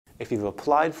if you've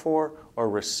applied for or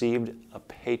received a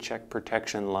paycheck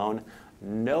protection loan,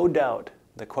 no doubt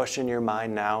the question in your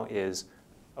mind now is,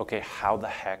 okay, how the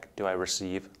heck do I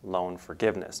receive loan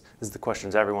forgiveness? This is the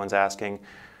questions everyone's asking,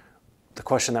 the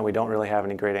question that we don't really have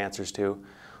any great answers to.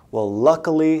 Well,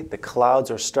 luckily, the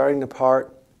clouds are starting to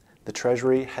part. The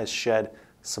Treasury has shed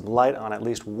some light on at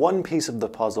least one piece of the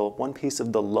puzzle, one piece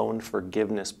of the loan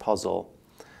forgiveness puzzle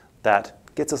that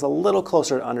gets us a little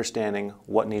closer to understanding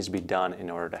what needs to be done in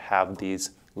order to have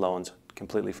these loans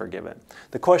completely forgiven.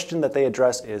 The question that they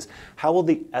address is, how will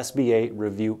the SBA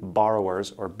review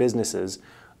borrowers or businesses'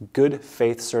 good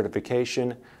faith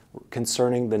certification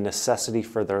concerning the necessity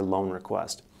for their loan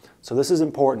request? So this is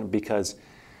important because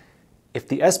if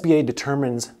the SBA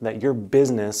determines that your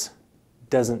business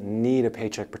doesn't need a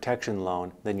paycheck protection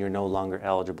loan, then you're no longer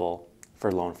eligible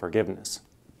for loan forgiveness.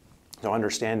 So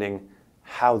understanding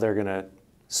how they're going to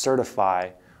certify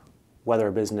whether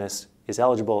a business is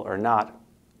eligible or not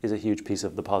is a huge piece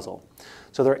of the puzzle.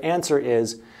 So their answer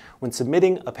is, when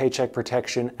submitting a paycheck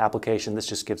protection application, this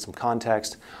just gives some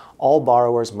context, all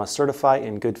borrowers must certify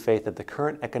in good faith that the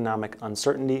current economic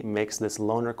uncertainty makes this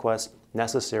loan request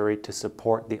necessary to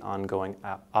support the ongoing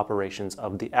operations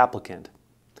of the applicant.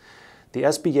 The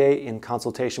SBA, in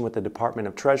consultation with the Department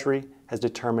of Treasury, has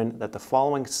determined that the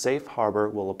following safe harbor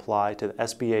will apply to the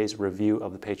SBA's review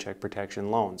of the paycheck protection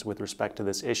loans with respect to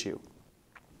this issue.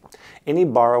 Any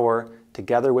borrower,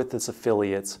 together with its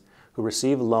affiliates, who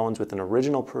receive loans with an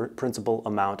original principal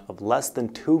amount of less than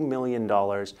 $2 million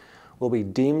will be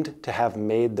deemed to have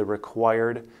made the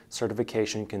required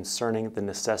certification concerning the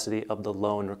necessity of the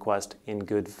loan request in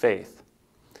good faith.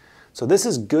 So this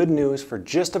is good news for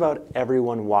just about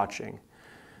everyone watching.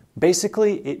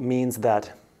 Basically, it means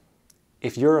that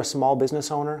if you're a small business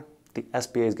owner, the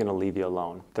SBA is going to leave you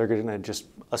alone. They're going to just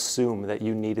assume that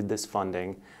you needed this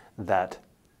funding, that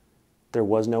there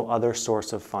was no other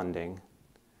source of funding,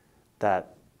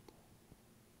 that,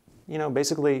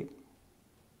 basically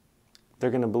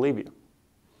they're going to believe you.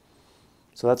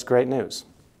 So that's great news.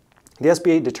 The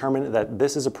SBA determined that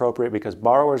this is appropriate because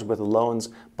borrowers with loans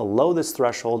below this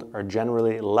threshold are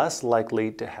generally less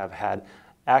likely to have had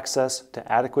access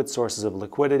to adequate sources of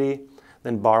liquidity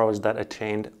than borrowers that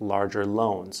attained larger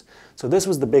loans. So this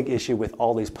was the big issue with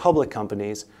all these public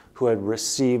companies who had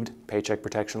received paycheck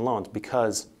protection loans,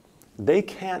 because they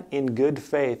can't in good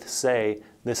faith say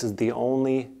this is the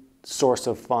only source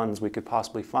of funds we could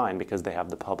possibly find, because they have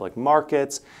the public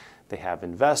markets, they have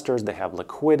investors, they have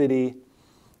liquidity.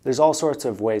 There's all sorts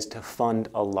of ways to fund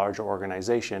a larger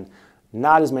organization,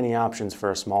 not as many options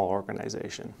for a small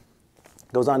organization.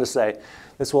 Goes on to say,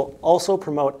 this will also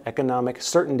promote economic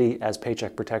certainty as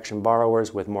paycheck protection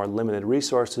borrowers with more limited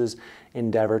resources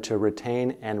endeavor to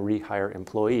retain and rehire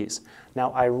employees.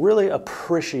 Now, I really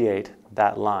appreciate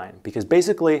that line, because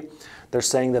basically they're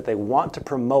saying that they want to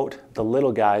promote the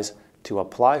little guys to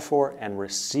apply for and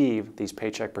receive these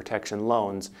paycheck protection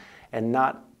loans and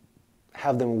not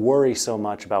have them worry so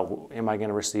much about, am I going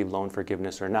to receive loan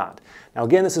forgiveness or not? Now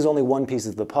again, this is only one piece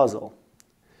of the puzzle,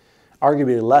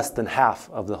 arguably less than half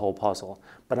of the whole puzzle,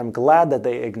 but I'm glad that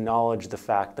they acknowledge the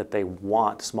fact that they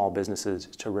want small businesses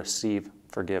to receive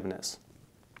forgiveness.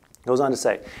 Goes on to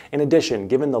say, in addition,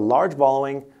 given the large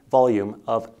volume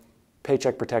of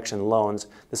paycheck protection loans,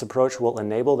 this approach will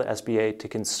enable the SBA to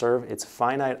conserve its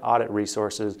finite audit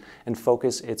resources and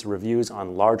focus its reviews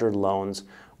on larger loans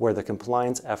where the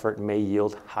compliance effort may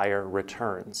yield higher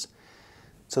returns.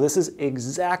 So this is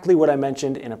exactly what I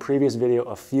mentioned in a previous video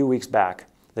a few weeks back.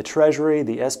 The Treasury,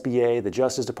 the SBA, the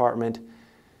Justice Department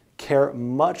care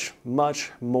much,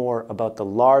 much more about the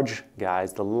large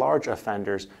guys, the large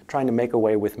offenders, trying to make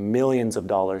away with millions of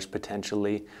dollars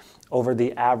potentially, over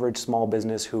the average small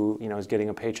business who is getting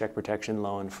a paycheck protection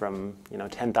loan from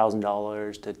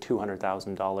 $10,000 to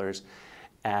 $200,000,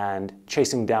 and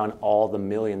chasing down all the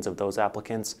millions of those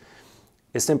applicants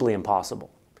is simply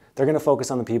impossible. They're going to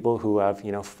focus on the people who have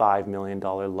 $5 million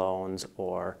loans,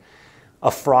 or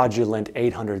a fraudulent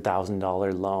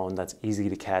 $800,000 loan that's easy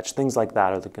to catch. Things like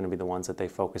that are going to be the ones that they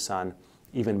focus on,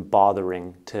 even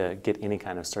bothering to get any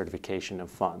kind of certification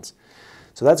of funds.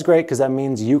 So that's great, because that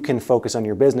means you can focus on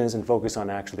your business and focus on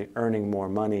actually earning more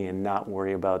money and not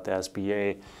worry about the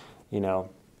SBA,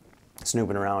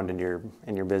 snooping around in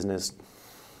your business,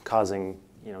 causing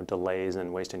delays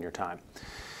and wasting your time.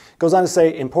 Goes on to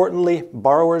say, importantly,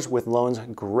 borrowers with loans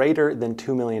greater than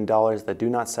 $2 million that do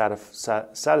not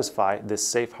satisfy this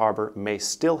safe harbor may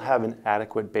still have an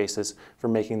adequate basis for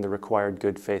making the required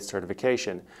good faith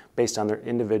certification based on their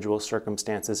individual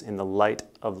circumstances in the light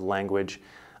of language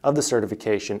of the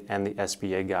certification and the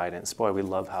SBA guidance. Boy, we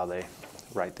love how they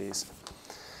write these.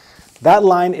 That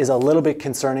line is a little bit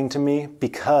concerning to me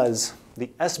because the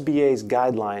SBA's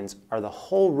guidelines are the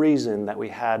whole reason that we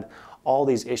had all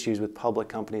these issues with public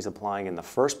companies applying in the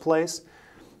first place,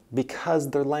 because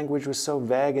their language was so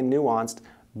vague and nuanced.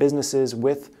 Businesses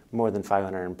with more than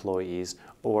 500 employees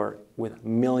or with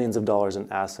millions of dollars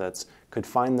in assets could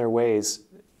find their ways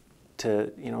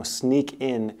to sneak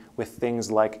in with things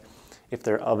like if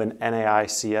they're of an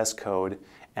NAICS code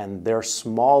and they're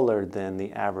smaller than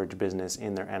the average business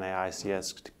in their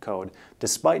NAICS code,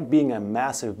 despite being a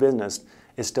massive business,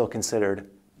 is still considered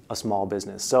a small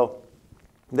business. So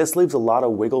this leaves a lot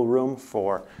of wiggle room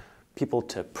for people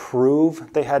to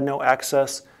prove they had no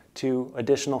access to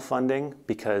additional funding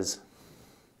because,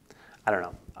 I don't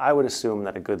know, I would assume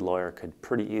that a good lawyer could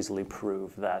pretty easily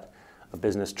prove that a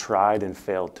business tried and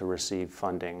failed to receive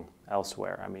funding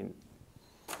elsewhere. I mean,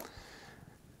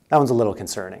 that one's a little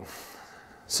concerning.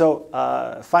 So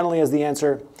finally, as the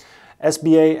answer,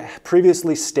 SBA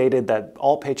previously stated that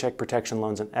all paycheck protection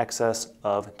loans in excess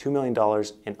of $2 million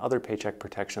in other paycheck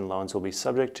protection loans will be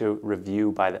subject to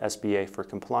review by the SBA for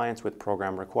compliance with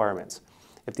program requirements.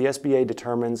 If the SBA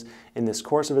determines in this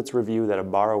course of its review that a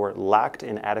borrower lacked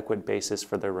an adequate basis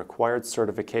for the required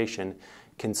certification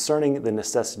concerning the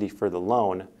necessity for the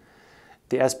loan,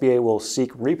 the SBA will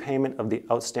seek repayment of the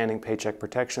outstanding paycheck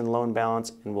protection loan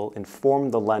balance and will inform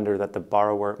the lender that the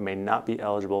borrower may not be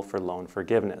eligible for loan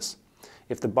forgiveness.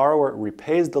 If the borrower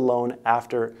repays the loan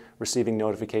after receiving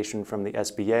notification from the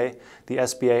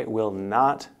SBA will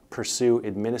not pursue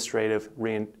administrative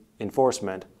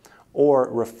reinforcement or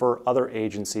refer other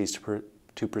agencies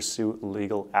to pursue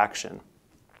legal action.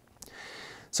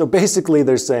 So basically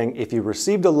they're saying if you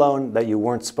received a loan that you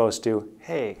weren't supposed to,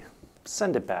 hey,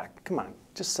 send it back. Come on,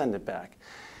 just send it back.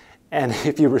 And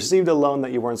if you received a loan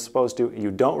that you weren't supposed to, you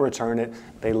don't return it,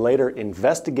 they later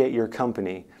investigate your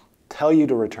company, tell you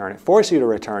to return it, force you to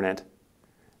return it,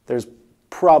 there's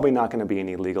probably not going to be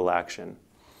any legal action.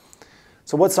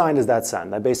 So what sign does that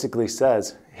send? That basically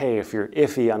says, hey, if you're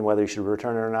iffy on whether you should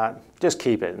return it or not, just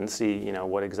keep it and see,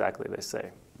 what exactly they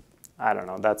say. I don't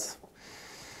know, that's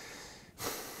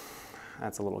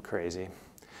a little crazy.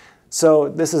 So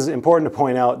this is important to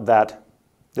point out that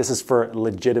this is for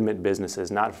legitimate businesses,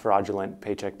 not fraudulent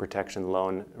paycheck protection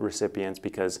loan recipients,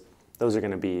 because those are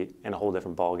going to be in a whole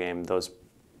different ballgame. Those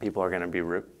people are going to be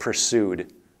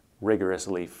pursued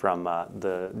rigorously from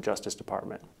the Justice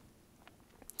Department.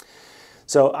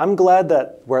 So I'm glad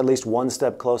that we're at least one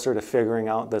step closer to figuring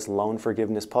out this loan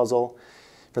forgiveness puzzle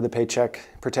for the Paycheck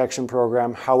Protection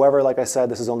Program. However, like I said,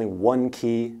 this is only one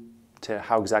key to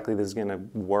how exactly this is going to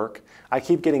work. I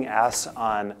keep getting asked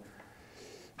on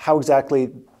how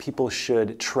exactly people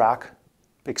should track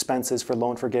expenses for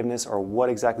loan forgiveness, or what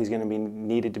exactly is going to be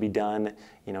needed to be done,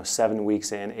 7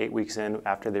 weeks in, 8 weeks in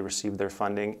after they receive their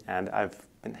funding. And I've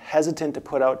been hesitant to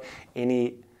put out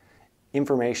any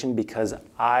information because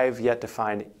I've yet to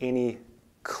find any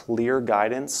clear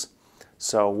guidance.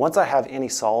 So once I have any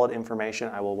solid information,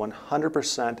 I will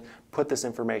 100% put this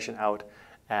information out,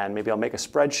 and maybe I'll make a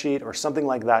spreadsheet or something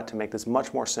like that to make this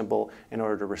much more simple in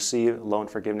order to receive loan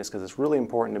forgiveness, because it's really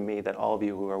important to me that all of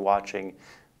you who are watching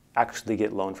actually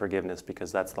get loan forgiveness, because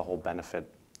that's the whole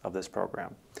benefit of this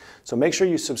program. So make sure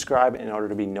you subscribe in order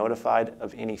to be notified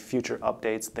of any future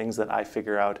updates, things that I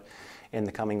figure out in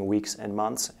the coming weeks and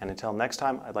months. And until next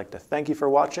time, I'd like to thank you for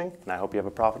watching, and I hope you have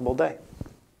a profitable day.